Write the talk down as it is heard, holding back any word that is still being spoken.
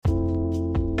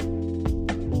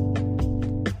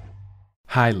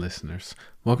Hi, listeners.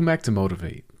 Welcome back to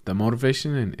Motivate, the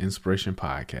Motivation and Inspiration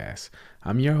Podcast.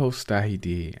 I'm your host, Dahi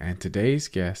D, and today's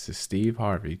guest is Steve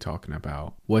Harvey talking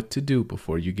about what to do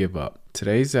before you give up.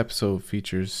 Today's episode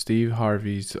features Steve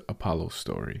Harvey's Apollo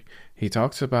story. He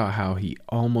talks about how he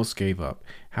almost gave up,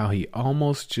 how he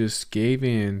almost just gave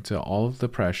in to all of the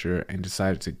pressure and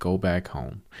decided to go back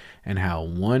home, and how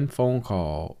one phone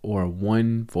call or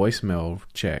one voicemail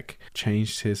check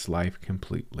changed his life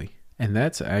completely. And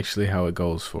that's actually how it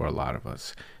goes for a lot of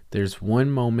us. There's one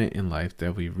moment in life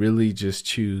that we really just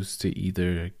choose to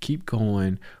either keep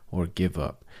going or give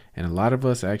up. And a lot of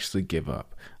us actually give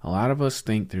up. A lot of us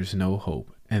think there's no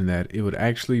hope and that it would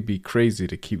actually be crazy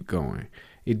to keep going.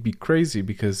 It'd be crazy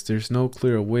because there's no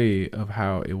clear way of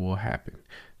how it will happen.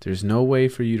 There's no way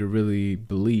for you to really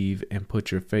believe and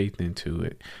put your faith into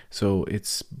it. So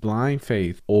it's blind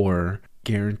faith or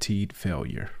guaranteed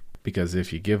failure. Because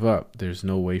if you give up, there's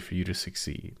no way for you to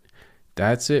succeed.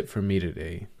 That's it for me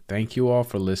today. Thank you all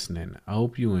for listening. I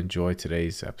hope you enjoy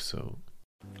today's episode.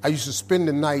 I used to spend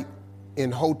the night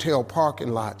in hotel parking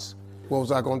lots. What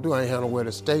was I going to do? I ain't had nowhere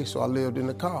to stay, so I lived in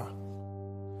the car.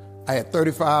 I had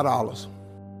 $35.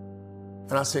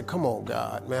 And I said, come on,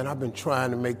 God, man, I've been trying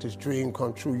to make this dream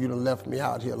come true. You done left me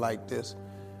out here like this.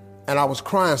 And I was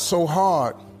crying so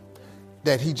hard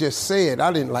that he just said,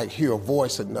 I didn't hear a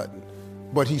voice or nothing.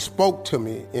 But he spoke to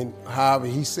me, and however,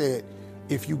 he said,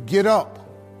 if you get up,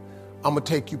 I'm going to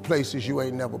take you places you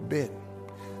ain't never been.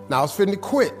 Now, I was finna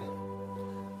quit.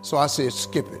 So I said,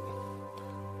 skip it.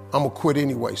 I'm going to quit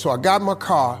anyway. So I got in my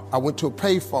car, I went to a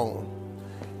payphone,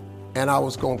 and I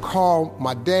was going to call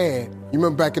my dad. You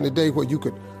remember back in the day where you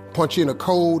could punch in a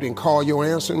code and call your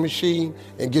answering machine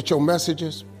and get your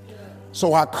messages?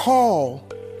 So I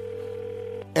called,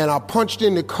 and I punched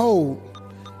in the code,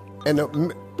 and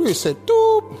he said,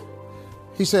 doop.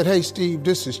 He said, hey, Steve,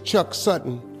 this is Chuck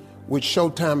Sutton with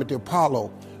Showtime at the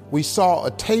Apollo. We saw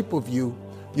a tape of you.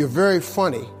 You're very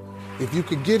funny. If you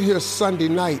could get here Sunday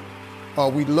night,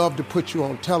 we'd love to put you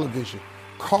on television.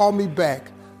 Call me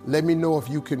back. Let me know if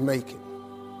you can make it.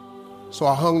 So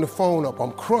I hung the phone up.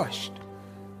 I'm crushed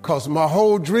because my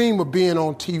whole dream of being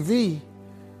on TV,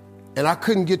 and I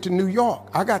couldn't get to New York.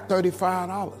 I got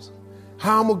 $35.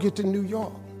 How am I going to get to New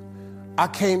York? I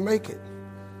can't make it.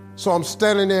 So I'm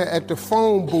standing there at the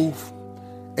phone booth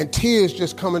and tears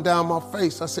just coming down my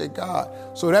face. I said, God,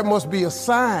 so that must be a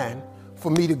sign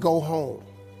for me to go home.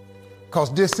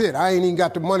 Because this it. I ain't even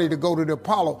got the money to go to the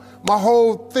Apollo. My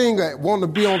whole thing, I wanted to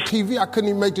be on TV, I couldn't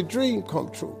even make the dream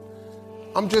come true.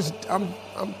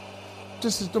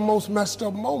 This is the most messed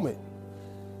up moment.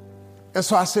 And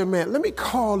so I said, man, let me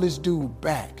call this dude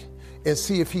back and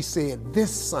see if he said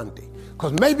this Sunday.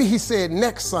 Because maybe he said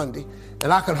next Sunday,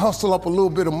 and I can hustle up a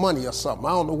little bit of money or something. I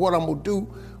don't know what I'm going to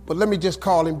do, but let me just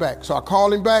call him back. So I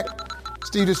called him back.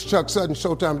 Steve, this is Chuck Sutton,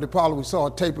 Showtime at the Apollo. We saw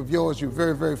a tape of yours. You're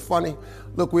very, very funny.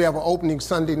 Look, we have an opening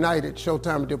Sunday night at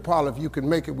Showtime at the Apollo. If you can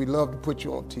make it, we'd love to put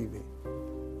you on TV.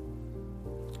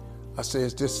 I said,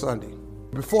 it's this Sunday.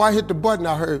 Before I hit the button,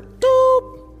 I heard,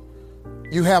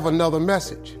 doop, you have another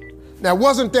message. Now, it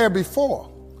wasn't there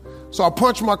before. So I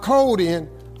punched my code in.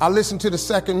 I listened to the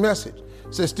second message.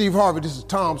 It said, Steve Harvey, this is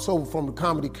Tom Sobel from the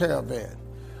Comedy Caravan.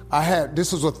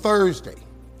 This was a Thursday.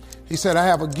 He said, I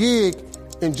have a gig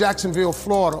in Jacksonville,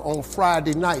 Florida on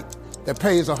Friday night that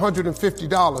pays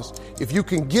 $150. If you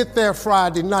can get there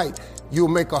Friday night, you'll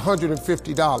make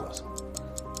 $150.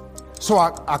 So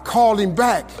I called him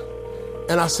back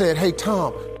and I said, hey,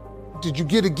 Tom, did you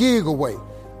get a gig away?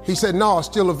 He said, no, it's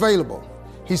still available.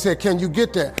 He said, can you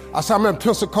get there? I said, I'm in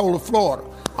Pensacola, Florida.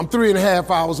 I'm 3.5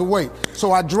 hours away.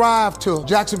 So I drive to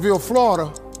Jacksonville,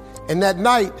 Florida, and that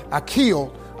night I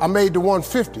made the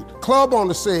 150. The club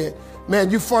owner said,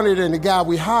 man, you funnier than the guy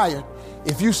we hired.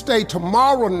 If you stay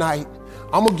tomorrow night,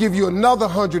 I'm gonna give you another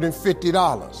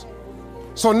 $150.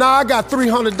 So now I got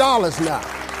 $300 now.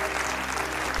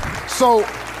 So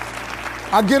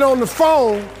I get on the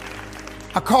phone,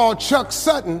 I call Chuck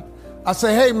Sutton. I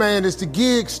say, hey man, is the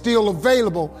gig still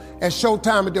available at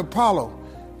Showtime at the Apollo?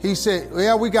 He said,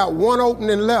 yeah, we got one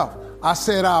opening left. I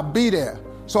said, I'll be there.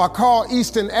 So I called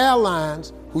Eastern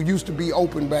Airlines, who used to be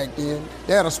open back then.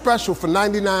 They had a special for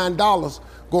 $99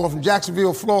 going from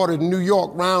Jacksonville, Florida to New York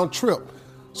round trip.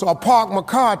 So I parked my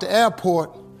car at the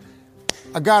airport.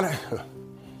 I got it.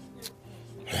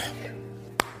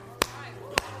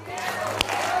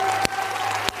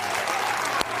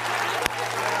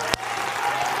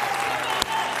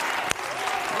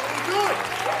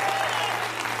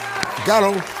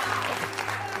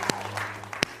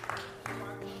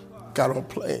 Got on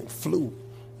plane, flew.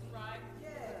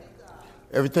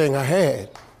 Everything I had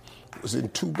was in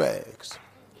 2 bags.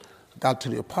 Got to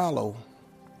the Apollo,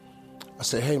 I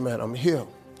said, hey, man, I'm here.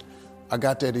 I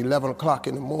got there at 11 o'clock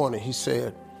in the morning. He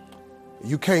said,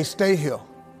 you can't stay here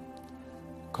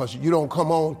because you don't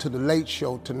come on to the late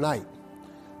show tonight.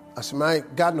 I said, man, I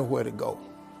ain't got nowhere to go.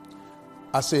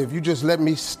 I said, if you just let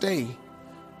me stay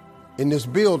in this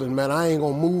building, man, I ain't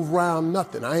gonna move around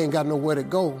nothing. I ain't got nowhere to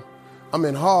go. I'm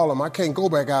in Harlem. I can't go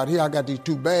back out here. I got these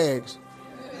 2 bags.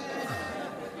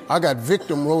 I got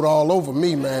victim wrote all over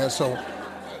me, man. So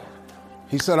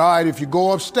he said, all right, if you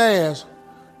go upstairs,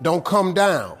 don't come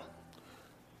down.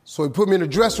 So he put me in the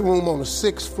dressing room on the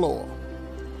 6th floor.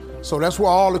 So that's where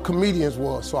all the comedians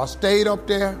was. So I stayed up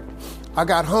there. I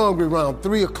got hungry around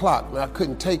 3 o'clock, and I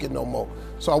couldn't take it no more.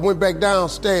 So I went back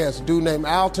downstairs, a dude named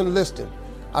Alton Liston.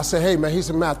 I said, hey, man, he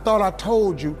said, man, I thought I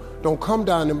told you, don't come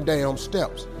down them damn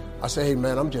steps. I said, hey,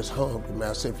 man, I'm just hungry,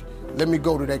 man. I said, let me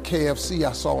go to that KFC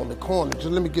I saw on the corner. Just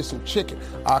let me get some chicken.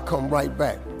 I'll come right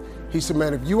back. He said,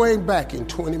 man, if you ain't back in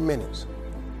 20 minutes,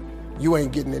 you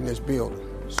ain't getting in this building.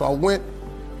 So I went,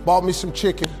 bought me some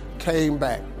chicken, came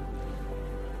back.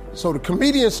 So the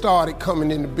comedians started coming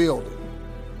in the building.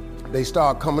 They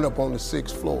started coming up on the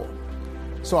 6th floor.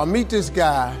 So I meet this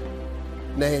guy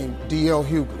named D.L.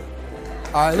 Hughley.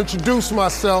 I introduced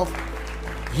myself.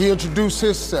 He introduced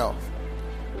himself.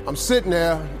 I'm sitting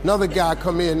there, another guy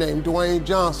come in named Dwayne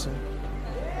Johnson.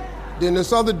 Then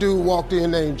this other dude walked in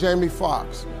named Jamie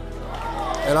Foxx.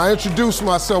 And I introduced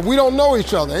myself. We don't know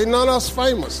each other. Ain't none of us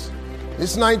famous.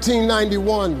 It's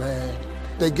 1991, man.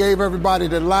 They gave everybody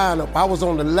the lineup. I was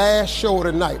on the last show of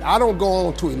the night. I don't go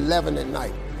on to 11 at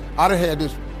night. I done had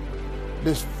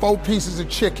this 4 pieces of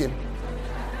chicken.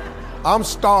 I'm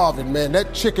starving, man.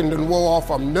 That chicken done wore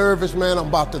off. I'm nervous, man. I'm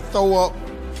about to throw up.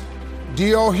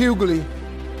 D.L. Hughley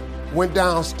went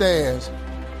downstairs.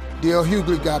 D.L.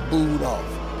 Hughley got booed off.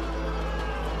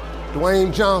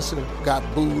 Dwayne Johnson got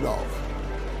booed off.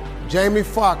 Jamie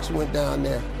Foxx went down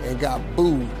there and got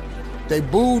booed. They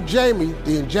booed Jamie,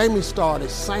 then Jamie started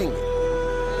singing.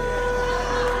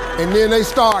 And then they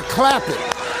started clapping.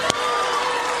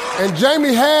 And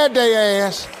Jamie had their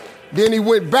ass, then he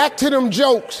went back to them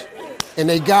jokes, and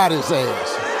they got his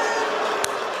ass.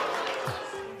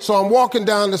 So I'm walking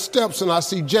down the steps, and I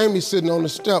see Jamie sitting on the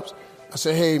steps. I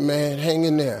said, hey, man, hang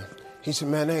in there. He said,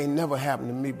 man, that ain't never happened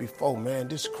to me before, man.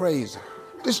 This is crazy.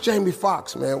 This Jamie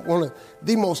Foxx, man, one of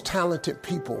the most talented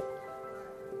people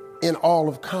in all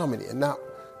of comedy. And now,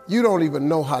 you don't even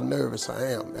know how nervous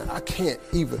I am, man. I can't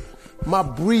even. My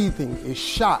breathing is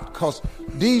shot because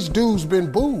these dudes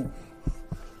been booed.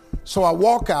 So I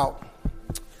walk out.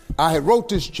 I had wrote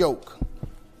this joke.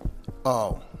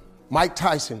 Mike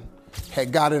Tyson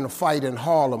had got in a fight in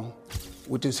Harlem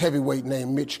with this heavyweight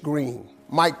named Mitch Green.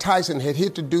 Mike Tyson had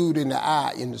hit the dude in the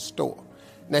eye in the store.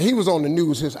 Now, he was on the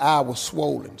news, his eye was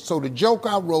swollen. So the joke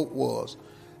I wrote was,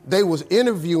 they was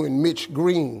interviewing Mitch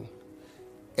Green,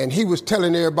 and he was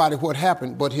telling everybody what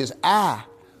happened, but his eye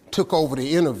took over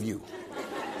the interview.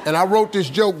 And I wrote this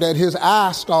joke that his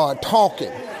eye started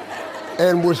talking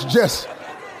and was just,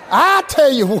 I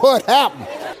tell you what happened.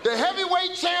 The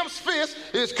heavyweight champ's fist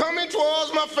is coming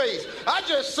towards my face. I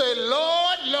just said,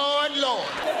 Lord, Lord, Lord.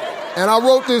 And I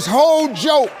wrote this whole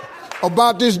joke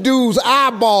about this dude's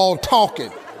eyeball talking.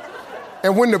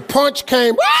 And when the punch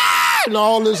came, and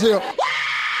all this here,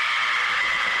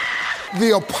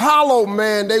 the Apollo,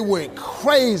 man, they went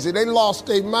crazy. They lost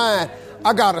their mind.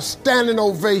 I got a standing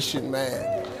ovation,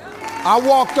 man. I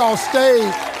walked off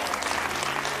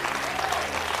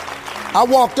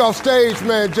stage,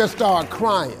 man, just started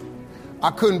crying.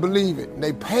 I couldn't believe it. And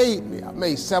they paid me. I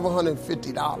made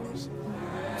 $750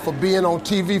 for being on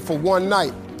TV for one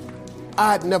night.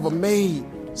 I'd never made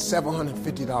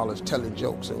 $750 telling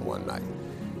jokes in one night.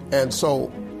 And so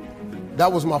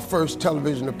that was my first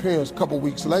television appearance. A couple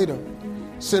weeks later,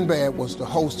 Sinbad was the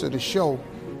host of the show.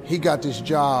 He got this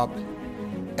job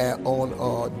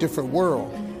on Different World.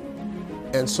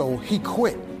 And so he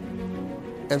quit.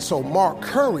 And so Mark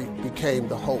Curry became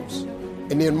the host.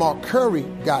 And then Mark Curry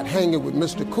got hanging with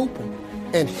Mr. Cooper,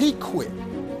 and he quit.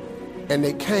 And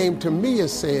they came to me and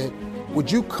said,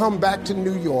 would you come back to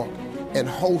New York and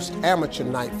host Amateur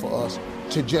Night for us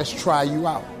to just try you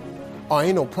out? Oh,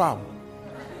 ain't no problem.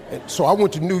 And so I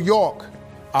went to New York.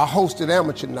 I hosted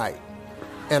Amateur Night,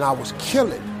 and I was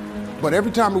killing. But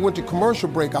every time we went to commercial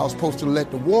break, I was supposed to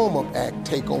let the warm-up act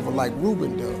take over like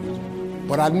Ruben does.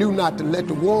 But I knew not to let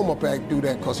the warm-up act do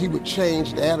that because he would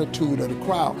change the attitude of the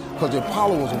crowd because the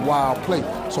Apollo was a wild place.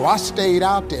 So I stayed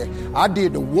out there. I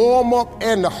did the warm-up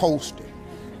and the hosting.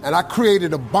 And I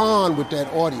created a bond with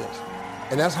that audience.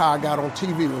 And that's how I got on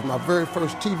TV. It was my very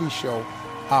first TV show.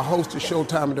 I hosted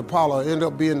Showtime at the Apollo. I ended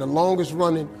up being the longest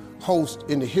running host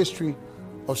in the history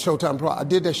of Showtime at the Apollo. I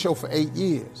did that show for 8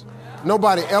 years.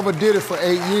 Nobody ever did it for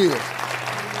 8 years.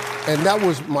 And that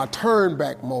was my turn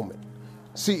back moment.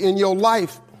 See, in your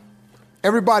life,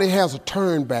 everybody has a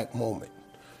turn back moment.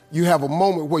 You have a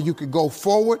moment where you could go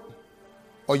forward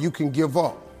or you can give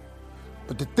up.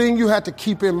 But the thing you have to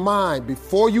keep in mind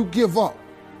before you give up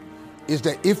is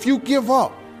that if you give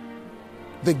up,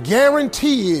 the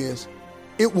guarantee is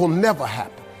it will never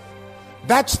happen.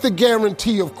 That's the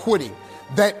guarantee of quitting,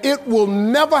 that it will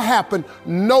never happen,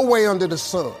 no way under the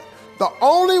sun. The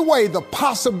only way the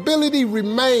possibility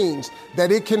remains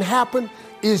that it can happen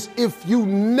is if you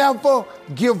never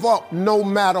give up no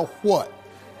matter what.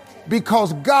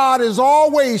 Because God is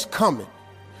always coming.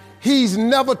 He's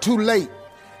never too late.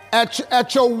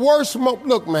 At your worst moment,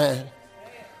 look, man,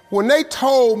 when they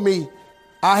told me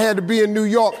I had to be in New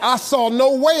York, I saw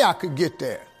no way I could get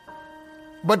there.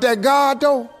 But that God,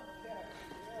 though,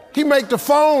 he make the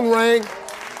phone ring.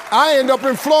 I end up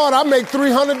in Florida, I make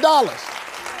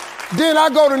 $300. Then I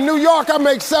go to New York, I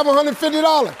make $750.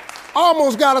 I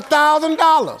almost got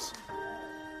 $1,000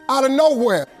 out of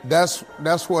nowhere. That's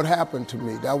what happened to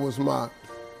me. That was my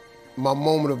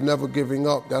moment of never giving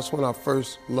up. That's when I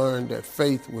first learned that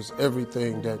faith was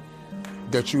everything,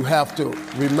 that you have to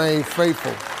remain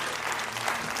faithful.